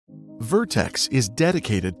Vertex is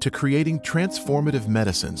dedicated to creating transformative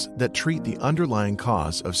medicines that treat the underlying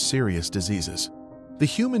cause of serious diseases. The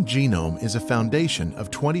human genome is a foundation of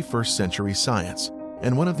 21st century science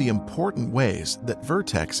and one of the important ways that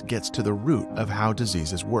Vertex gets to the root of how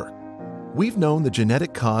diseases work. We've known the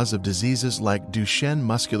genetic cause of diseases like Duchenne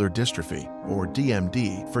Muscular Dystrophy, or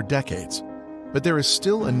DMD, for decades, but there is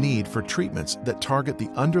still a need for treatments that target the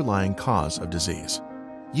underlying cause of disease.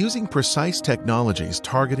 Using precise technologies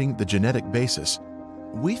targeting the genetic basis,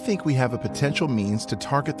 we think we have a potential means to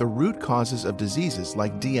target the root causes of diseases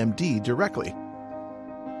like DMD directly.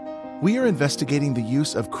 We are investigating the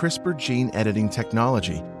use of CRISPR gene editing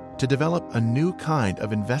technology to develop a new kind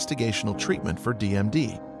of investigational treatment for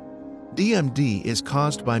DMD. DMD is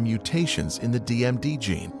caused by mutations in the DMD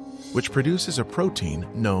gene, which produces a protein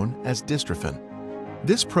known as dystrophin.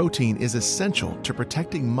 This protein is essential to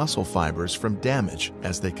protecting muscle fibers from damage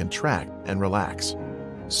as they contract and relax.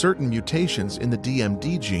 Certain mutations in the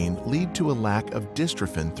DMD gene lead to a lack of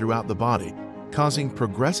dystrophin throughout the body, causing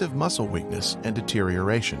progressive muscle weakness and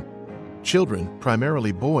deterioration. Children,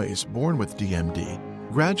 primarily boys born with DMD,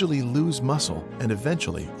 gradually lose muscle and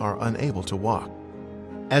eventually are unable to walk.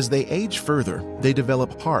 As they age further, they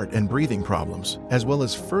develop heart and breathing problems, as well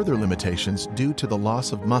as further limitations due to the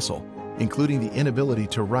loss of muscle, including the inability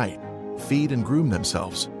to write, feed and groom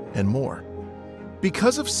themselves, and more.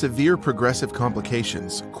 Because of severe progressive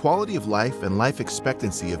complications, quality of life and life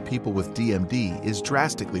expectancy of people with DMD is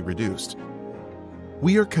drastically reduced.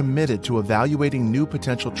 We are committed to evaluating new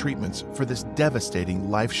potential treatments for this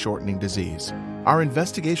devastating life-shortening disease. Our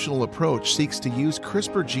investigational approach seeks to use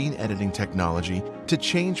CRISPR gene editing technology to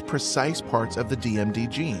change precise parts of the DMD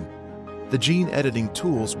gene. The gene editing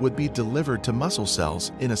tools would be delivered to muscle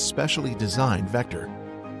cells in a specially designed vector.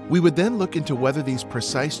 We would then look into whether these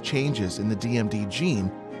precise changes in the DMD gene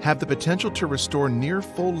have the potential to restore near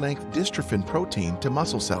full-length dystrophin protein to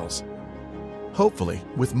muscle cells. Hopefully,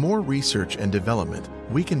 with more research and development,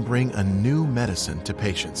 we can bring a new medicine to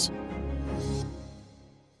patients.